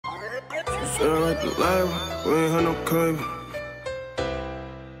Feeling like the label, we ain't had no cable.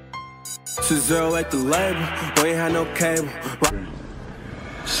 Thizzler like the label, we ain't had no cable.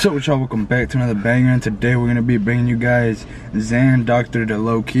 So y'all, welcome back to another banger, and today we're gonna be bringing you guys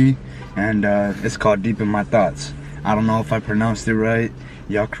Xandrdalowk, and it's called Deep in My Thoughts. I don't know if I pronounced it right,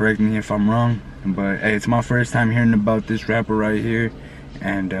 y'all correct me if I'm wrong, but hey, it's my first time hearing about this rapper right here,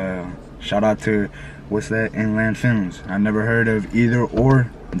 and shout out to, what's that, Inland Films. I never heard of either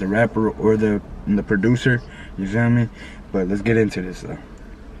or the rapper or the producer, you feel me? But let's get into this though.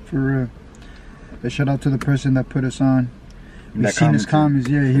 For real. But shout out to the person that put us on. We seen his comments,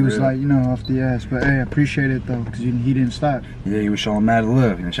 yeah, he was like, you know, off the ass. But hey, I appreciate it though, because he didn't stop. Yeah, he was showing mad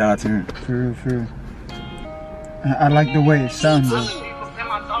love, and shout out to him. For real, for real. I like the way it sounds though.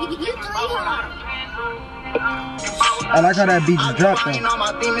 I like how that beat just dropped though.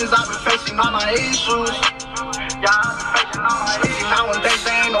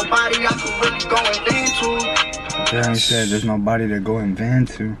 Yeah, he said there's nobody to go and vent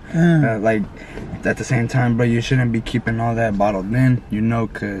to. Like, at the same time, bro, you shouldn't be keeping all that bottled in, you know,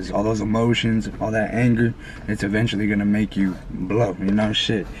 because all those emotions, all that anger, it's eventually gonna make you blow, you know,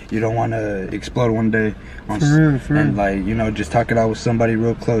 shit. You don't want to explode one day on for real. And like, you know, just talk it out with somebody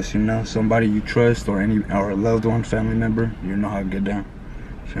real close, you know, somebody you trust, or a loved one, family member, you know how to get down.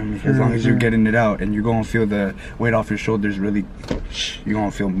 Feel me? As long as you're getting it out and you're gonna feel the weight off your shoulders, really, you're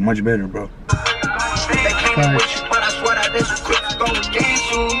gonna feel much better, bro.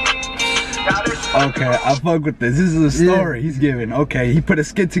 Okay, I fuck with this. This is a story he's giving. Okay, he put a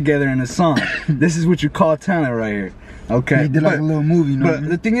skit together in a song. This is what you call talent right here. Okay, he did like a little movie. You know but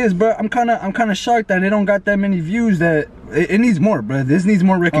the thing is, bro, I'm kind of shocked that it don't got that many views. That it needs more, bro. This needs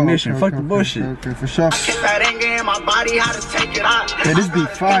more recognition. Fuck the bullshit. Okay, for sure. Yeah, this be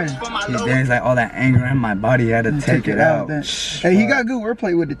fire. There's like all that anger in my body, had to take it out. Hey, he got good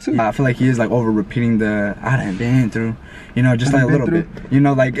wordplay with it too. I feel like he is like over repeating the I done been through, you know, just like a little bit. You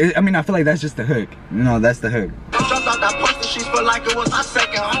know, like I mean, I feel like that's just the hook. You know, that's the hook.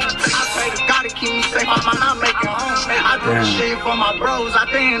 I do the shit for my bros out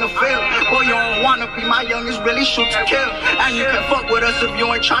there in the field. Boy, you don't wanna be my youngest, really shoot to kill. And you can fuck with us if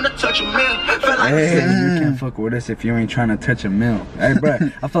you ain't trying to touch a mill. Hey, you can't fuck with us if you ain't trying to touch a mill. Hey, bro,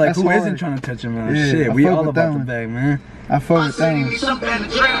 I feel like who isn't trying to touch a mill? Yeah, shit, we all about the bag, man. I fuck with that.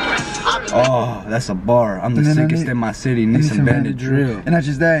 Oh, that's a bar. I'm the sickest in my city. Need some bandit drill. And not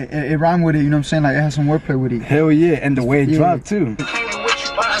just that, it rhymed with it. You know what I'm saying? Like it has some wordplay with it. Hell yeah, and the way it dropped too.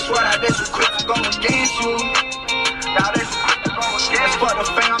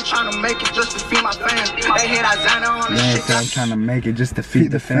 I'm trying to make it just to feed my fam. They hit Isaiah on the shit. I'm trying to make it just to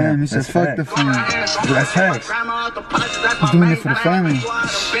feed the fam. He said, fuck the fam. That's facts. I'm doing it for the family.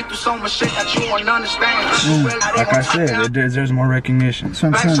 Like I said, it deserves more recognition. That's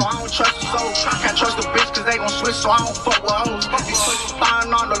what I'm saying.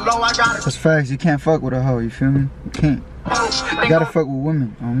 That's facts. You can't fuck with a hoe, you feel me? You can't. You gotta fuck with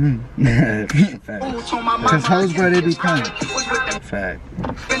women on me. Cause hoes, bro, they be playing. Fact.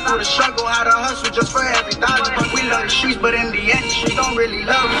 Been through the struggle, how to hustle just for every dollar. We love the streets, but in the end, she don't really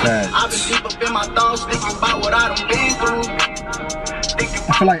love me. I've been deep up in my thoughts, thinking about what I done been through.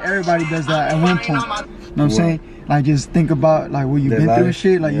 I feel like everybody does that at one point. You know what I'm saying? Like just think about like what you've been through and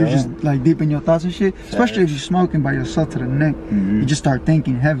shit. Like you're just like deep in your thoughts and shit. Especially if you're smoking by yourself to the neck, you just start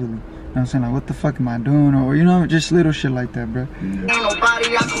thinking heavily. You know what I'm saying? Like, what the fuck am I doing? Or, you know, just little shit like that, bro. Ain't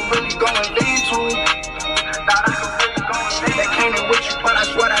nobody I could really go and vent to. They came in with you, but I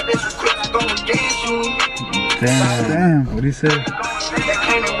swear that this was quick to go against you. Damn. What'd he say? They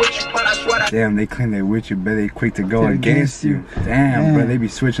came in with you, but I swear that. Damn, they claim they with you, but they quick to go against you. Damn, bro, they be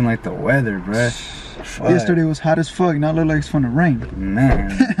switching like the weather, bro. Yesterday was hot as fuck, now it look like it's gonna rain. Man.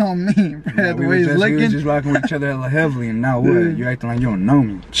 On me, bro. The way he's looking. We was just rocking with each other hella heavily, and now what? You acting like you don't know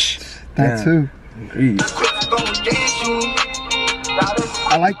me. That too. Agreed.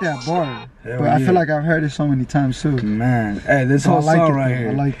 I like that bar, but I feel like I've heard it so many times too. Man, hey, this whole song right here,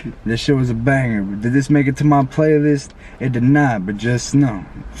 I like it. This shit was a banger. Did this make it to my playlist? It did not, but just know,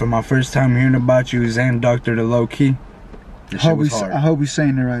 for my first time hearing about you, Xandrdalowk, this shit was hard. I hope he's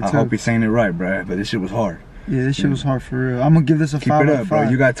saying it right too. I hope he's saying it right, bro, but this shit was hard. Yeah, this shit was hard for real. I'm gonna give this a 5 out of 5. Keep it up, bro.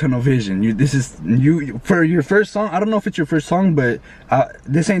 You got tunnel vision. This is for your first song. I don't know if it's your first song, but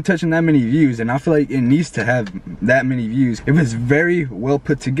this ain't touching that many views, and I feel like it needs to have that many views. It was very well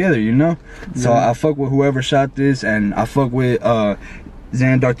put together, you know. So I fuck with whoever shot this, and I fuck with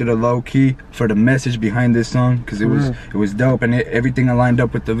Xandrdalowk for the message behind this song, because it was dope, and everything aligned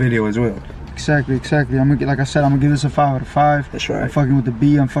up with the video as well. Exactly. I'm gonna, like I said, I'm gonna give this a 5 out of 5. That's right. I'm fucking with the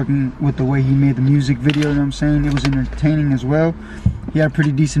beat. I'm fucking with the way he made the music video. You know what I'm saying? It was entertaining as well. He had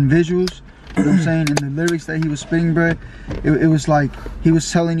pretty decent visuals. You know what I'm saying? And the lyrics that he was spitting, bro, it was like he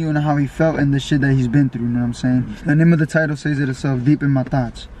was telling you how he felt and the shit that he's been through. You know what I'm saying? The name of the title says it itself, Deep in My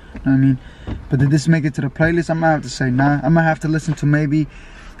Thoughts. You know what I mean? But did this make it to the playlist? I might have to say nah. I might have to listen to maybe.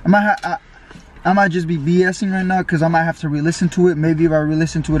 I might just be BSing right now because I might have to re-listen to it. Maybe if I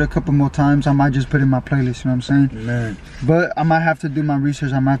re-listen to it a couple more times, I might just put it in my playlist, you know what I'm saying? Man. But I might have to do my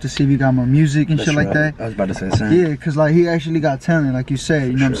research. I might have to see if he got more music and shit like that. I was about to say the same. Yeah, because like he actually got talent, like you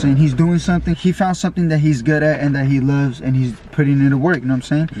said, you know what I'm saying? He's doing something. He found something that he's good at and that he loves and he's putting it to work, you know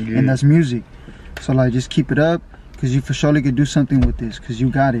what I'm saying? Yeah. And that's music. So like just keep it up because you for surely could do something with this because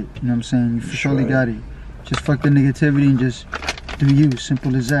you got it, you know what I'm saying? You for surely got it. Just fuck the negativity and just do you.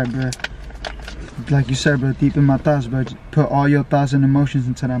 Simple as that, bro. Like you said, bro, deep in my thoughts, bro. Just put all your thoughts and emotions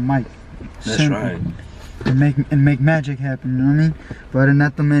into that mic. That's simple. right. And make magic happen, you know what I mean? But other than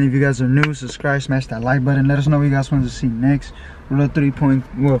that, though, man, if you guys are new, subscribe, smash that like button. Let us know what you guys want to see next. We're at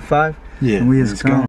 3.5. Yeah, and we is gone.